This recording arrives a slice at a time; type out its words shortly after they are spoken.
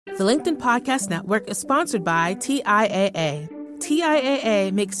The LinkedIn Podcast Network is sponsored by TIAA.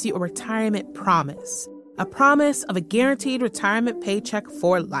 TIAA makes you a retirement promise, a promise of a guaranteed retirement paycheck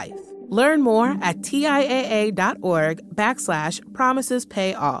for life. Learn more at TIAA.org/promises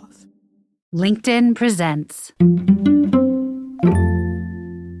pay off. LinkedIn presents.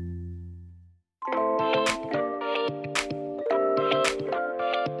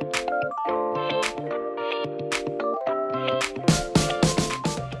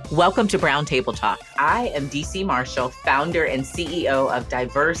 Welcome to Brown Table Talk. I am DC Marshall, founder and CEO of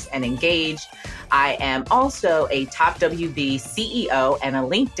Diverse and Engaged. I am also a top WB CEO and a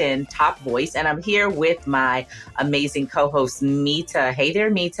LinkedIn top voice. And I'm here with my amazing co-host, Mita. Hey there,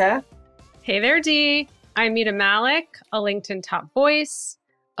 Mita. Hey there, Dee. I'm Mita Malik, a LinkedIn top voice,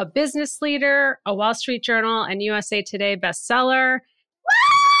 a business leader, a Wall Street Journal and USA Today bestseller.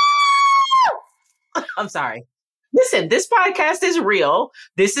 I'm sorry. Listen, this podcast is real.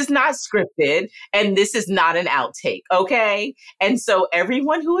 This is not scripted, and this is not an outtake, okay? And so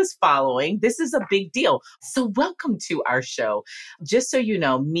everyone who is following, this is a big deal. So welcome to our show. Just so you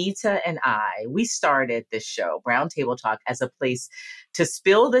know, Mita and we started this show, Brown Table Talk, as a place to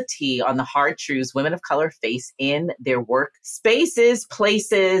spill the tea on the hard truths women of color face in their work spaces,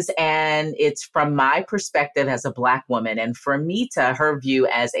 places, and it's from my perspective as a Black woman. And for Mita, her view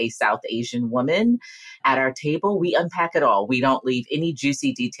as a South Asian woman, at our table, we unpack it all. We don't leave any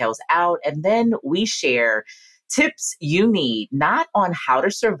juicy details out. And then we share tips you need, not on how to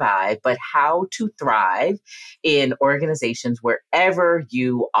survive, but how to thrive in organizations wherever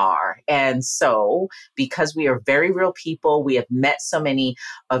you are. And so, because we are very real people, we have met so many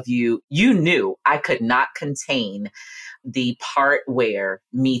of you, you knew I could not contain the part where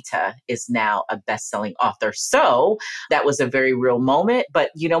Mita is now a best-selling author. So that was a very real moment.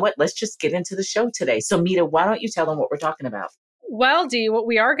 But you know what? Let's just get into the show today. So Mita, why don't you tell them what we're talking about? Well, Dee, what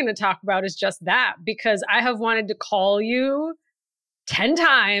we are going to talk about is just that, because I have wanted to call you 10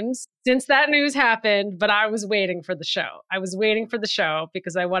 times since that news happened, but I was waiting for the show. I was waiting for the show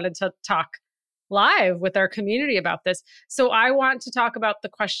because I wanted to talk live with our community about this. So I want to talk about the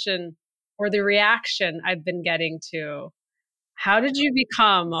question or the reaction I've been getting to. How did you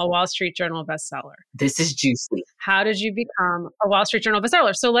become a Wall Street Journal bestseller? This is juicy. How did you become a Wall Street Journal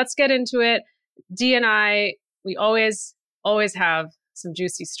bestseller? So let's get into it. Dee and I, we always have some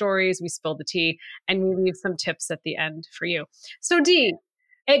juicy stories. We spill the tea and we leave some tips at the end for you. So Dee,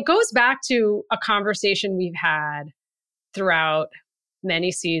 it goes back to a conversation we've had throughout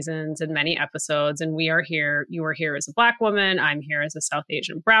many seasons and many episodes. And we are here, you are here as a Black woman, I'm here as a South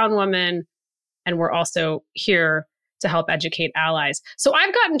Asian brown woman, and we're also here to help educate allies. So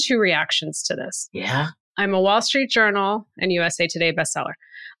I've gotten two reactions to this. Yeah. I'm a Wall Street Journal and USA Today bestseller.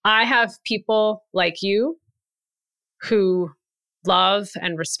 I have people like you who love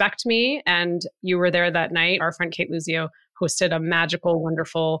and respect me. And you were there that night. Our friend Kate Luzio hosted a magical,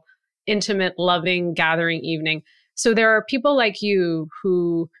 wonderful, intimate, loving gathering evening. So there are people like you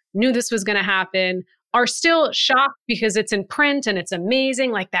who knew this was going to happen, are still shocked because it's in print and it's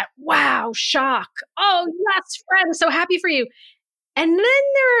amazing, like that, wow, shock. Oh, yes, friend, I'm so happy for you. And then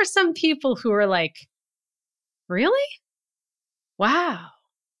there are some people who are like, really? Wow,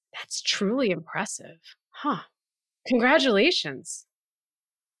 that's truly impressive. Huh. Congratulations.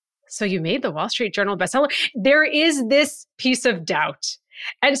 So you made the Wall Street Journal bestseller. There is this piece of doubt.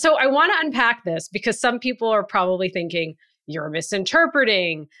 And so I want to unpack this because some people are probably thinking, you're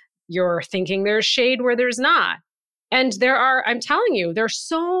misinterpreting. You're thinking there's shade where there's not. And I'm telling you, there's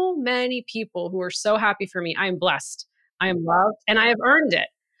so many people who are so happy for me. I am blessed. I am loved and I have earned it.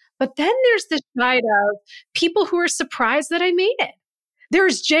 But then there's this side of people who are surprised that I made it.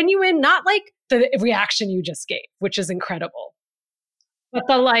 There's genuine, not like the reaction you just gave, which is incredible. But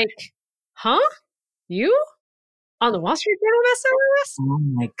the like, huh? You? On the Wall Street Journal bestseller list? Oh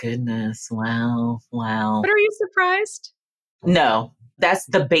my goodness. Wow. But are you surprised? No. That's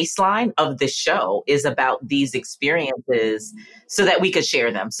the baseline of the show, is about these experiences so that we could share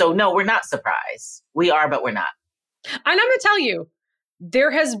them. So no, we're not surprised. We are, but we're not. And I'm going to tell you,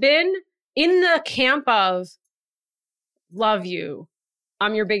 there has been in the camp of love you.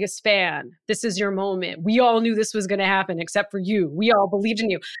 I'm your biggest fan. This is your moment. We all knew this was going to happen except for you. We all believed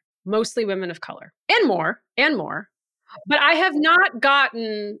in you. Mostly women of color and more. But I have not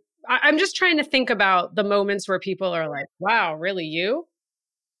gotten, I'm just trying to think about the moments where people are like, wow, really you?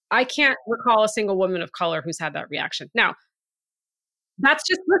 I can't recall a single woman of color who's had that reaction. Now, that's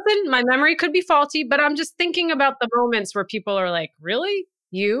just, listen, my memory could be faulty, but I'm just thinking about the moments where people are like, really?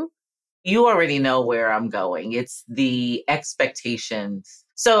 You? You already know where I'm going. It's the expectations.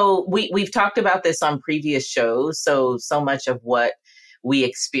 So we've talked about this on previous shows. So much of what we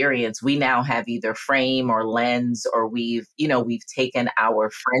experience, we now have either frame or lens, or we've taken our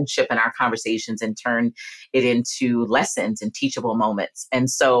friendship and our conversations and turned it into lessons and teachable moments. And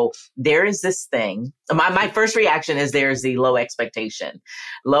so there is this thing. My first reaction is there's the low expectation.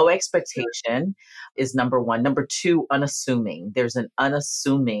 Low expectation is number one. Number two, unassuming. There's an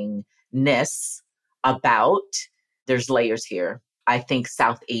unassumingness about, there's layers here. I think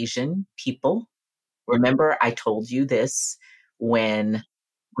South Asian people, remember I told you this when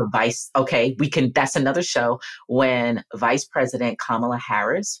that's another show. When Vice President Kamala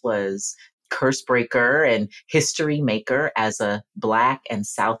Harris was curse breaker and history maker as a Black and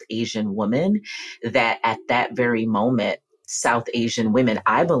South Asian woman, that at that very moment, South Asian women,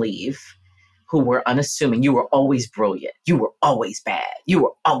 I believe, who were unassuming, you were always brilliant, you were always bad, you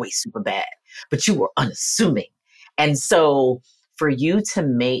were always super bad, but you were unassuming. And so for you to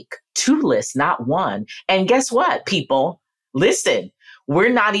make 2 lists, not 1, and guess what, people? Listen, we're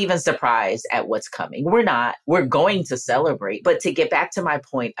not even surprised at what's coming. We're going to celebrate. But to get back to my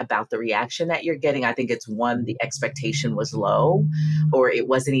point about the reaction that you're getting, I think it's one, the expectation was low, or it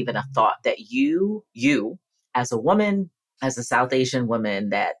wasn't even a thought that you as a woman, as a South Asian woman,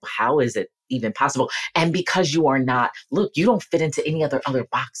 that how is it even possible? And because you are not, look, you don't fit into any other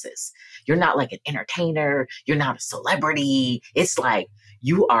boxes. You're not like an entertainer. You're not a celebrity. It's like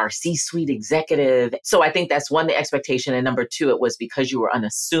you are C-suite executive. So I think that's one, the expectation. And number two, it was because you were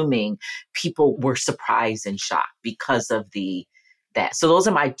unassuming, people were surprised and shocked because of that. So those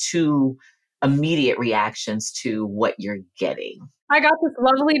are my 2 immediate reactions to what you're getting. I got this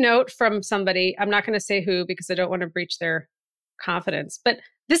lovely note from somebody. I'm not going to say who because I don't want to breach their confidence, but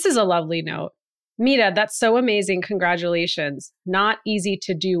this is a lovely note. Mita, that's so amazing. Congratulations. Not easy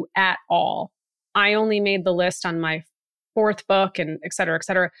to do at all. I only made the list on my 4th book and et cetera, et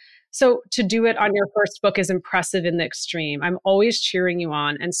cetera. So to do it on your first book is impressive in the extreme. I'm always cheering you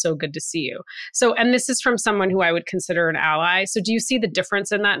on and so good to see you. So, and this is from someone who I would consider an ally. So do you see the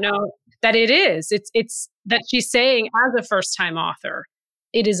difference in that note? That it's that she's saying as a first-time author,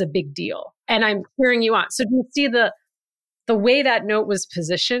 it is a big deal. And I'm cheering you on. So do you see the way that note was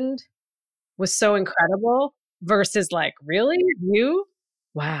positioned was so incredible versus like, really? You?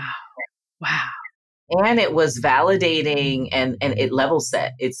 Wow. Wow. And it was validating and it level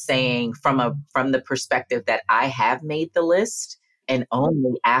set. It's saying from the perspective that I have made the list and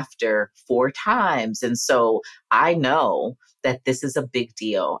only after 4 times. And so I know that this is a big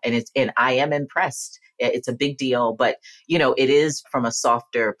deal and I am impressed. It's a big deal, but it is from a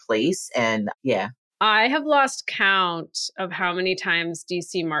softer place. And yeah. I have lost count of how many times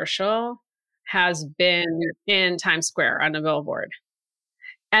DC Marshall has been in Times Square on a billboard.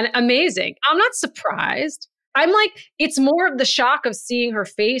 And amazing. I'm not surprised. I'm like, it's more of the shock of seeing her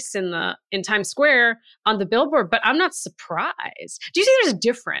face in Times Square on the billboard, but I'm not surprised. Do you see there's a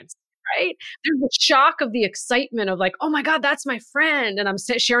difference, right? There's the shock of the excitement of like, oh my God, that's my friend. And I'm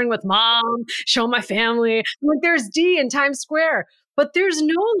sharing with mom, showing my family. I'm like, there's D in Times Square. But there's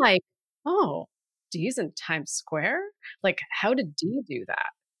no like, oh, D's in Times Square? Like, how did D do that?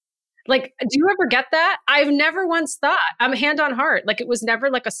 Like, do you ever get that? I've never once thought, I'm hand on heart. Like, it was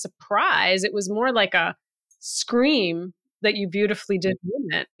never like a surprise. It was more like a scream that you beautifully did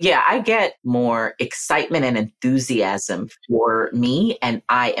in it. Yeah, I get more excitement and enthusiasm for me, and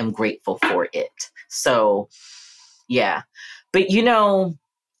I am grateful for it. So, yeah. But,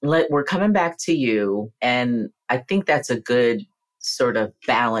 we're coming back to you, and I think that's a good sort of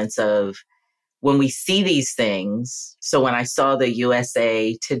balance of when we see these things. So when I saw the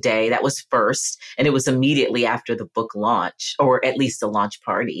USA Today, that was first, and it was immediately after the book launch, or at least the launch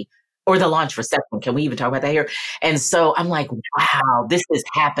party, or the launch reception. Can we even talk about that here? And so I'm like, wow, this is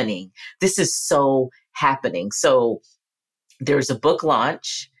happening. This is so happening. So there's a book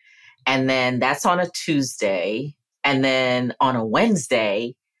launch, and then that's on a Tuesday. And then on a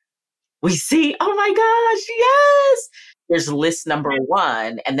Wednesday, we see, oh my gosh, yes! There's list number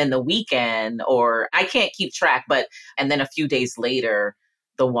 1, and then the weekend, or I can't keep track, and then a few days later,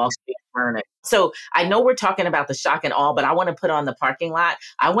 the Wall Street Journal. So I know we're talking about the shock and awe, but I want to put on the parking lot.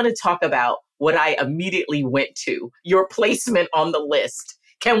 I want to talk about what I immediately went to, your placement on the list.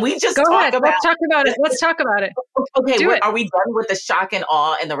 Can we just Go talk ahead. about Let's talk about it. Let's talk about it. Okay, are we done with the shock and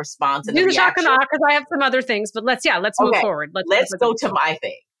awe and the response and do the reaction? shock and awe, because I have some other things, but let's move forward. Let's go to my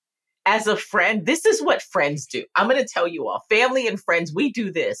thing. As a friend, this is what friends do. I'm going to tell you all, family and friends, we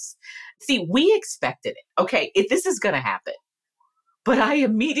do this. See, we expected it. Okay, if this is going to happen. But I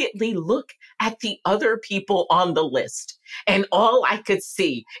immediately look at the other people on the list, and all I could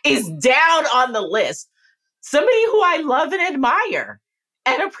see is down on the list, somebody who I love and admire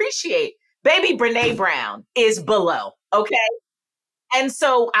and appreciate. Baby Brené Brown is below, okay? And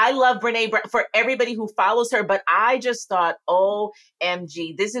so I love Brene Brown for everybody who follows her, but I just thought,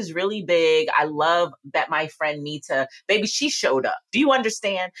 OMG, this is really big. I love that my friend Nita, baby, she showed up. Do you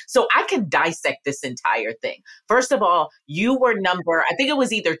understand? So I can dissect this entire thing. First of all, you were I think it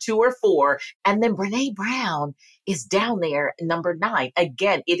was either 2 or 4. And then Brene Brown is down there, number 9.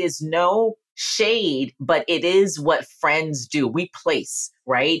 Again, it is no shade, but it is what friends do. We place,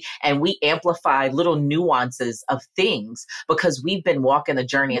 right? And we amplify little nuances of things because we've been walking the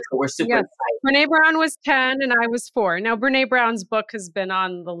journey and so we're super excited. Brene Brown was 10 and I was 4. Now, Brene Brown's book has been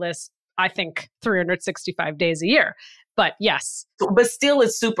on the list, I think, 365 days a year. But yes. But still,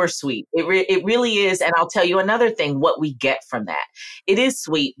 it's super sweet. It really is. And I'll tell you another thing, what we get from that. It is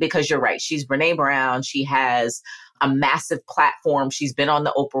sweet because you're right. She's Brene Brown. She has a massive platform. She's been on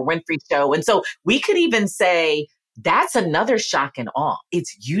the Oprah Winfrey Show. And so we could even say, that's another shock and awe.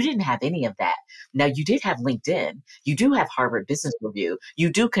 You didn't have any of that. Now, you did have LinkedIn. You do have Harvard Business Review.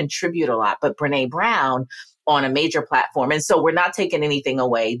 You do contribute a lot. But Brene Brown on a major platform. And so we're not taking anything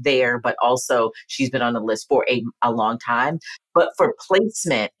away there, but also she's been on the list for a long time. But for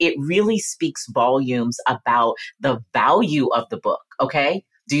placement, it really speaks volumes about the value of the book. Okay.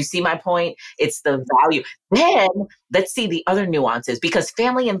 Do you see my point? It's the value. Then let's see the other nuances because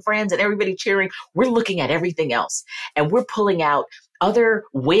family and friends and everybody cheering, we're looking at everything else and we're pulling out other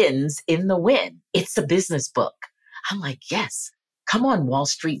wins in the win. It's a business book. I'm like, yes. Come on, Wall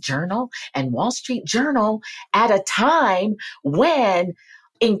Street Journal. And Wall Street Journal at a time when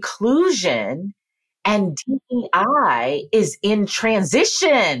inclusion and DEI is in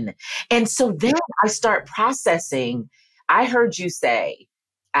transition. And so then I start processing. I heard you say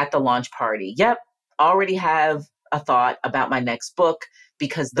at the launch party, yep, already have a thought about my next book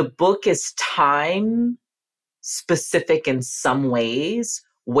because the book is time specific in some ways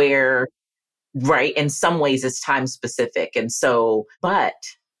where right. In some ways, it's time specific. And so, but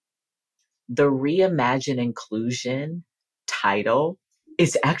the Reimagine Inclusion title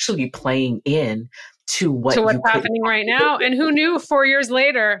is actually playing in to what's happening right now. And who knew 4 years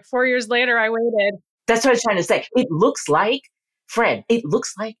later, I waited. That's what I was trying to say. It looks like, Fred, it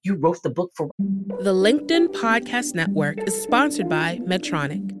looks like you wrote the book for. The LinkedIn Podcast Network is sponsored by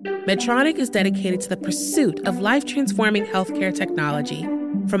Medtronic. Medtronic is dedicated to the pursuit of life-transforming healthcare technology.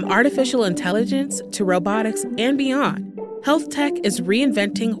 From artificial intelligence to robotics and beyond, health tech is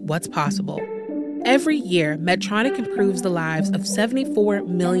reinventing what's possible. Every year, Medtronic improves the lives of 74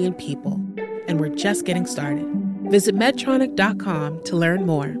 million people, and we're just getting started. Visit Medtronic.com to learn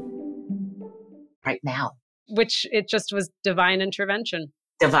more. Right now. Which it just was divine intervention.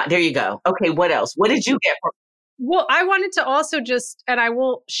 There you go. Okay, what else? What did you get from? Well, I wanted to also and I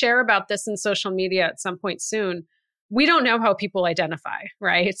will share about this in social media at some point soon. We don't know how people identify,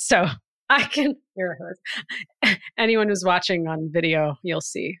 right? So I can hear her. Anyone who's watching on video, you'll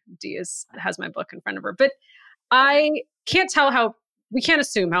see Dee has my book in front of her. But I can't tell we can't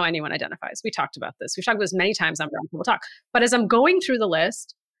assume how anyone identifies. We talked about this. We've talked about this many times on Brown People Talk. But as I'm going through the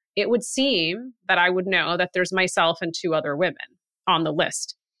list, it would seem that I would know that there's myself and 2 other women on the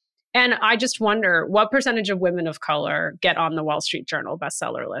list. And I just wonder what percentage of women of color get on the Wall Street Journal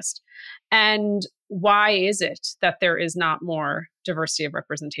bestseller list? And why is it that there is not more diversity of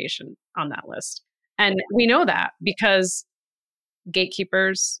representation on that list? And we know that because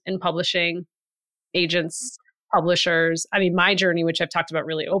gatekeepers in publishing, agents, publishers, I mean, my journey, which I've talked about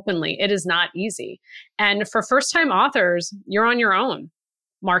really openly, it is not easy. And for first-time authors, you're on your own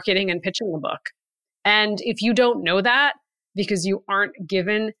marketing and pitching a book. And if you don't know that, because you aren't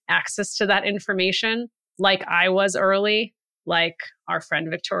given access to that information, like I was early, like our friend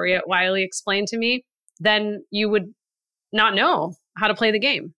Victoria Wiley explained to me, then you would not know how to play the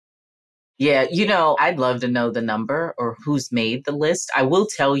game. Yeah, I'd love to know the number or who's made the list. I will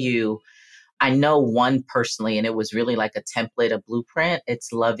tell you, I know one personally, and it was really like a template, a blueprint.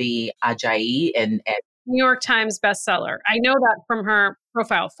 It's Lovey Ajayi and New York Times bestseller. I know that from her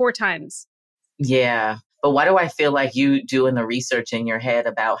profile 4 times. Yeah. But why do I feel like you doing the research in your head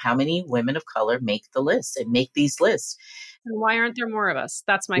about how many women of color make the list and make these lists? And why aren't there more of us?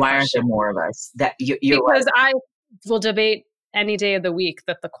 That's my question. Why aren't there more of us? You're because right. I will debate any day of the week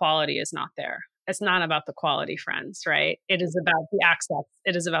that the quality is not there. It's not about the quality, friends, right? It is about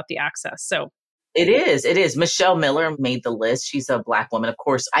the access. So It is. Michelle Miller made the list. She's a Black woman. Of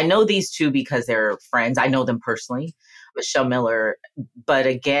course, I know these 2 because they're friends. I know them personally. Michelle Miller. But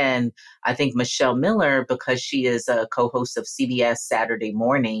again, I think Michelle Miller, because she is a co-host of CBS Saturday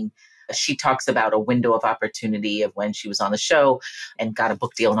Morning, she talks about a window of opportunity of when she was on the show and got a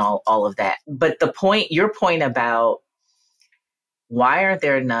book deal and all of that. But your point about why are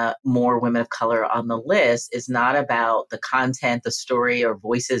there not more women of color on the list is not about the content, the story, or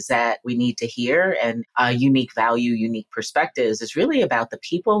voices that we need to hear and unique value, unique perspectives. It's really about the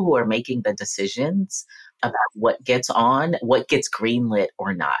people who are making the decisions about what gets on, what gets greenlit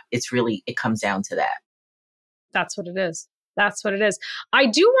or not. It comes down to that. That's what it is. That's what it is. I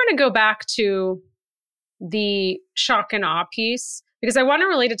do want to go back to the shock and awe piece because I want to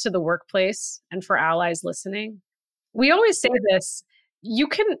relate it to the workplace and for allies listening. We always say this, you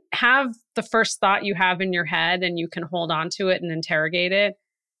can have the first thought you have in your head and you can hold on to it and interrogate it.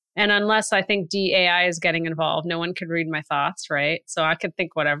 And unless I think DAI is getting involved, no one could read my thoughts, right? So I can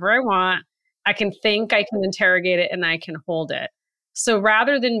think whatever I want. I can think, I can interrogate it, and I can hold it. So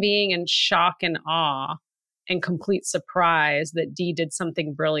rather than being in shock and awe and complete surprise that D did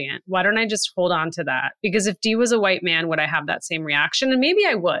something brilliant, why don't I just hold on to that? Because if D was a white man, would I have that same reaction? And maybe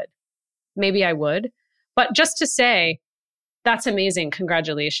I would. Maybe I would. But just to say, that's amazing.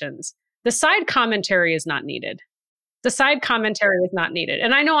 Congratulations. The side commentary is not needed. The side commentary is not needed.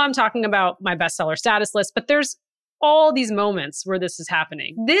 And I know I'm talking about my bestseller status list, but there's all these moments where this is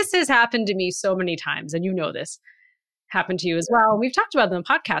happening. This has happened to me so many times, and you know this happened to you as well. We've talked about it on the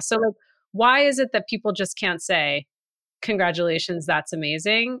podcast. So like, why is it that people just can't say, congratulations, that's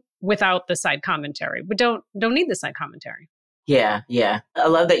amazing, without the side commentary? We don't need the side commentary. Yeah, yeah. I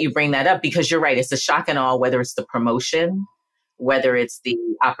love that you bring that up because you're right. It's the shock and awe, whether it's the promotion, whether it's the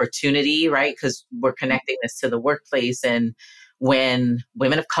opportunity, right? Because we're connecting this to the workplace. And when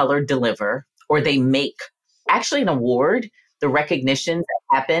women of color deliver or they make actually an award, the recognition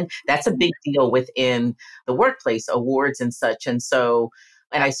that happen, that's a big deal within the workplace, awards and such. And so,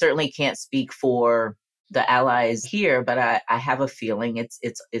 and I certainly can't speak for the allies here, but I have a feeling it's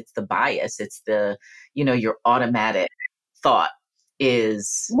the bias. It's the, your automatic thought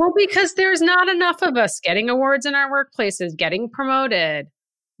is... Well, because there's not enough of us getting awards in our workplaces, getting promoted,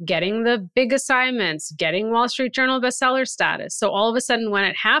 getting the big assignments, getting Wall Street Journal bestseller status. So all of a sudden when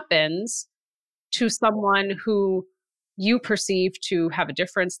it happens to someone who you perceive to have a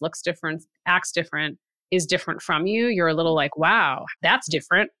difference, looks different, acts different, is different from you, you're a little like, wow, that's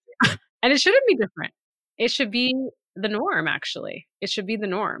different. And it shouldn't be different. It should be the norm, actually. It should be the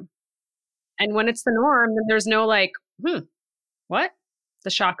norm. And when it's the norm, then there's no like, what? The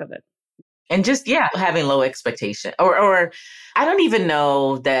shock of it. And just, having low expectation or I don't even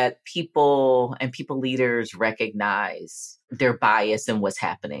know that people leaders recognize their bias in what's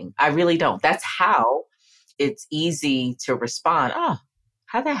happening. I really don't. That's how it's easy to respond. Oh,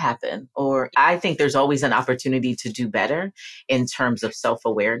 how'd that happen? Or I think there's always an opportunity to do better in terms of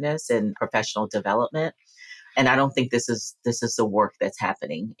self-awareness and professional development. And I don't think this is the work that's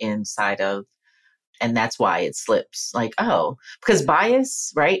happening inside of. And that's why it slips. Like, because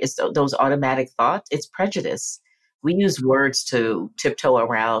bias, right? It's those automatic thoughts. It's prejudice. We use words to tiptoe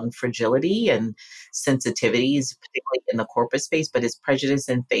around fragility and sensitivities, particularly in the corporate space, but it's prejudice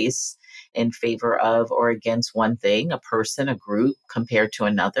in favor of or against one thing, a person, a group compared to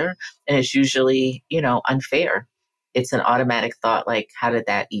another. And it's usually, unfair. It's an automatic thought like, how did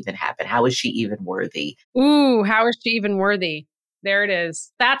that even happen? How is she even worthy? Ooh, how is she even worthy? There it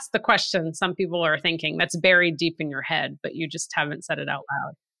is. That's the question some people are thinking. That's buried deep in your head, but you just haven't said it out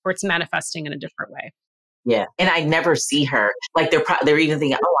loud, or it's manifesting in a different way. Yeah. And I never see her. Like they're even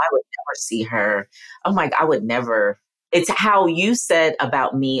thinking, I would never see her. Oh my God, I would never. It's how you said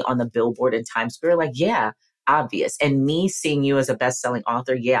about me on the billboard in Times Square. Like, yeah, obvious. And me seeing you as a best-selling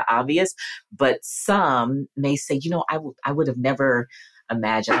author, yeah, obvious. But some may say, I would have never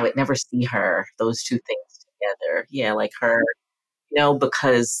imagined, I would never see her, those two things together. Yeah, like her.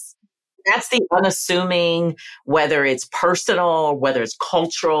 Because that's the unassuming, whether it's personal, whether it's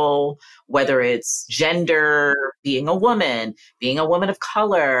cultural, whether it's gender, being a woman of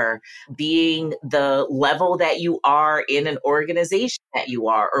color, being the level that you are in an organization that you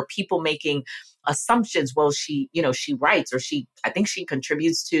are, or people making assumptions. Well, she writes, or I think she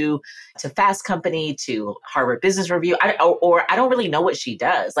contributes to Fast Company, to Harvard Business Review. I don't really know what she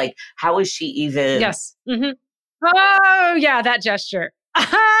does. Like, how is she even? Yes. Mm-hmm. Oh, yeah, that gesture.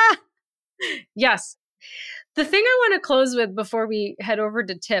 Yes. The thing I want to close with before we head over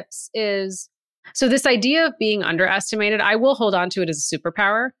to tips is, so this idea of being underestimated, I will hold on to it as a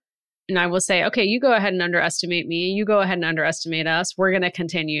superpower. And I will say, okay, you go ahead and underestimate me. You go ahead and underestimate us. We're going to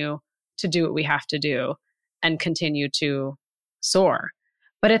continue to do what we have to do and continue to soar.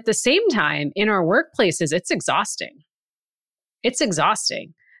 But at the same time, in our workplaces, it's exhausting. It's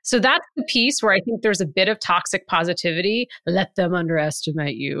exhausting. So that's the piece where I think there's a bit of toxic positivity. Let them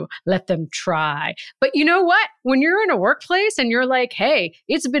underestimate you. Let them try. But you know what? When you're in a workplace and you're like, hey,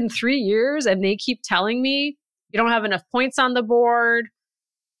 it's been 3 years and they keep telling me You don't have enough points on the board.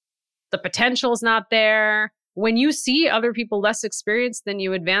 The potential's not there. When you see other people less experienced than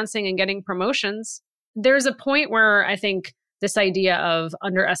you advancing and getting promotions, there's a point where I think this idea of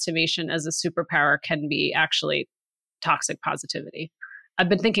underestimation as a superpower can be actually toxic positivity. I've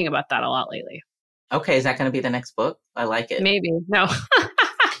been thinking about that a lot lately. Okay, is that going to be the next book? I like it. Maybe. No.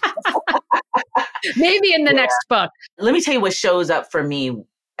 Maybe in the next book. Let me tell you what shows up for me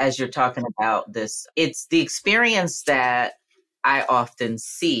as you're talking about this. It's the experience that I often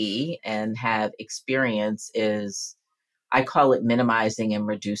see and have experienced is, I call it minimizing and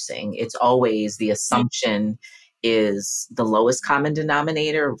reducing. It's always the assumption is the lowest common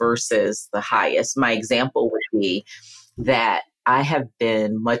denominator versus the highest. My example would be that I have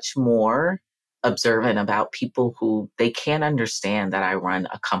been much more observant about people who they can't understand that I run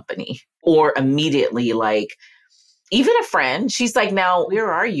a company, or immediately like, even a friend, she's like, now,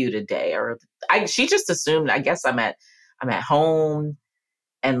 where are you today? Or she just assumed, I guess I'm at home.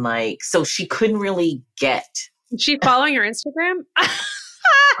 And like, so she couldn't really get. Is she following your Instagram?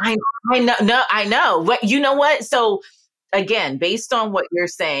 I know. But you know what? So again, based on what you're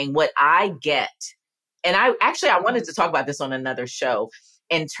saying, what I get, and I wanted to talk about this on another show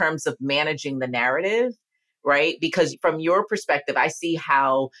in terms of managing the narrative, right? Because from your perspective, I see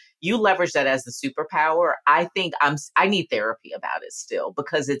how you leverage that as the superpower. I think I need therapy about it still,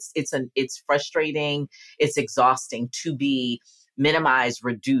 because it's frustrating, it's exhausting to be minimized,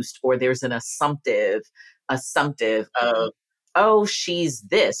 reduced, or there's an assumptive of, oh, she's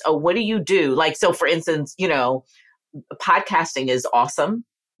this. Oh, what do you do? Like, so for instance, podcasting is awesome,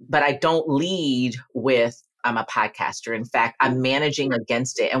 but I don't lead with, I'm a podcaster. In fact, I'm managing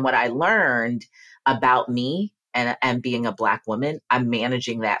against it. And what I learned about me and being a Black woman, I'm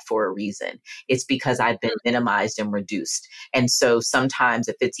managing that for a reason. It's because I've been minimized and reduced. And so sometimes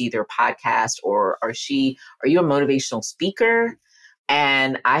if it's either a podcast or are you a motivational speaker?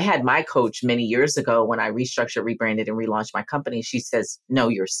 And I had my coach many years ago when I restructured, rebranded, and relaunched my company. She says, no,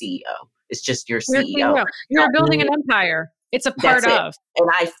 you're CEO. It's just your CEO. You're building an empire. It's a part of. And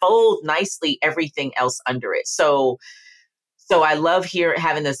I fold nicely everything else under it. So I love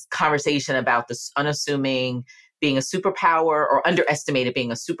having this conversation about this unassuming being a superpower, or underestimated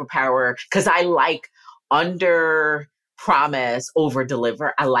being a superpower, because I like under promise, over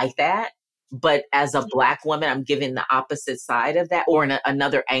deliver. I like that. But as a Black woman, I'm giving the opposite side of that, or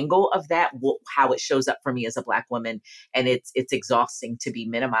another angle of that, how it shows up for me as a Black woman. And it's exhausting to be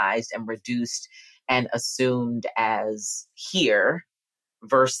minimized and reduced and assumed as here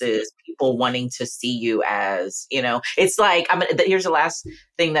versus people wanting to see you as, it's like, here's the last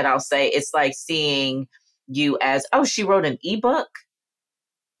thing that I'll say. It's like seeing you as, oh, she wrote an ebook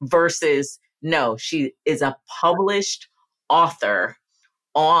versus, no, she is a published author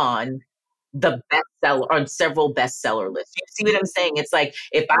on the bestseller, on several bestseller lists. You see what I'm saying? It's like,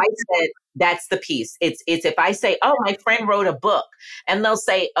 if I said, that's the piece. It's if I say, oh, my friend wrote a book, and they'll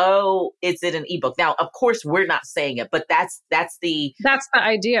say, oh, is it an ebook? Now, of course, we're not saying it, but that's the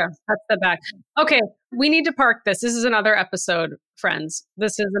idea. That's the back. Okay. We need to park this. This is another episode, friends.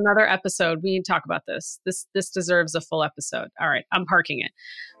 This is another episode. We need to talk about this. This deserves a full episode. All right. I'm parking it.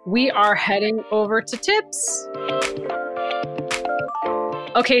 We are heading over to tips.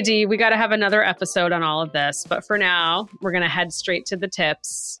 Okay, Dee, we got to have another episode on all of this. But for now, we're going to head straight to the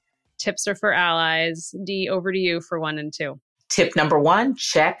tips. Tips are for allies. Dee, over to you for 1 and 2. Tip number 1,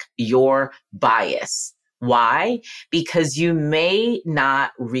 check your bias. Why? Because you may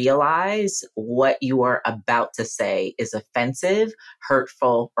not realize what you are about to say is offensive,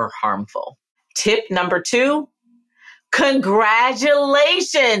 hurtful, or harmful. Tip number 2,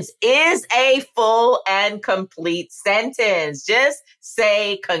 congratulations is a full and complete sentence. Just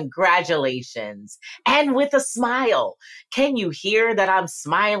say congratulations, and with a smile. Can you hear that I'm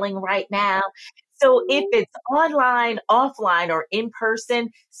smiling right now? So if it's online, offline, or in person,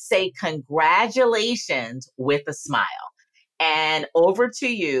 say congratulations with a smile. And over to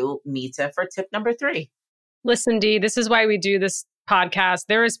you, Mita, for tip number 3. Listen, Dee, this is why we do this podcast.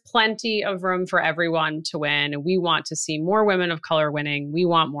 There is plenty of room for everyone to win. We want to see more women of color winning. We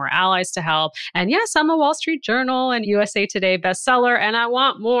want more allies to help. And yes, I'm a Wall Street Journal and USA Today bestseller, and I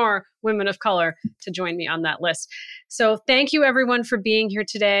want more women of color to join me on that list. So thank you, everyone, for being here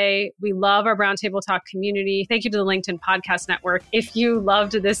today. We love our Roundtable Talk community. Thank you to the LinkedIn Podcast Network. If you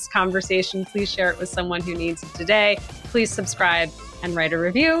loved this conversation, please share it with someone who needs it today. Please subscribe and write a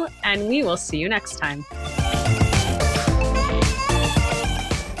review, and we will see you next time.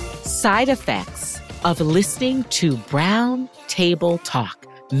 Side effects of listening to Brown Table Talk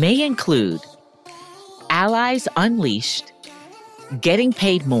may include allies unleashed, getting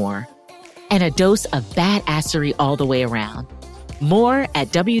paid more, and a dose of badassery all the way around. More at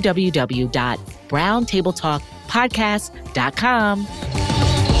www.browntabletalkpodcast.com.